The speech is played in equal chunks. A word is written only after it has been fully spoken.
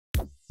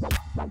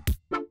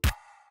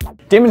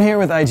Damon here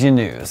with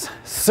ign-news.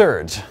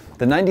 Surge,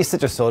 the 90s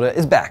citrus soda,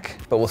 is back,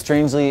 but will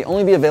strangely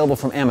only be available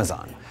from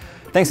Amazon.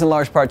 Thanks in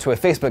large part to a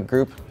Facebook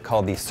group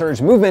called the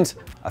Surge Movement,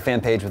 a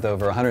fan page with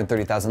over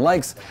 130,000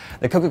 likes,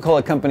 the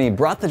Coca-Cola company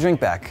brought the drink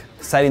back,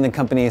 citing the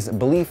company's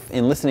belief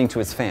in listening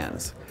to its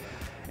fans.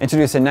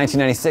 Introduced in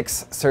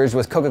 1996, Surge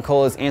was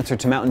Coca-Cola's answer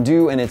to Mountain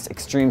Dew and its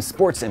extreme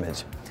sports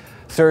image.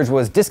 Surge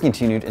was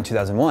discontinued in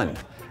 2001.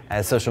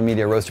 As social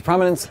media rose to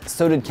prominence,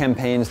 so did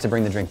campaigns to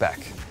bring the drink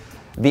back.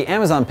 The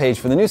Amazon page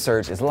for the new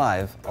Surge is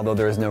live, although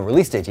there is no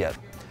release date yet.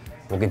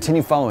 We'll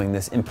continue following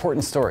this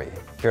important story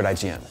here at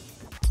IGN.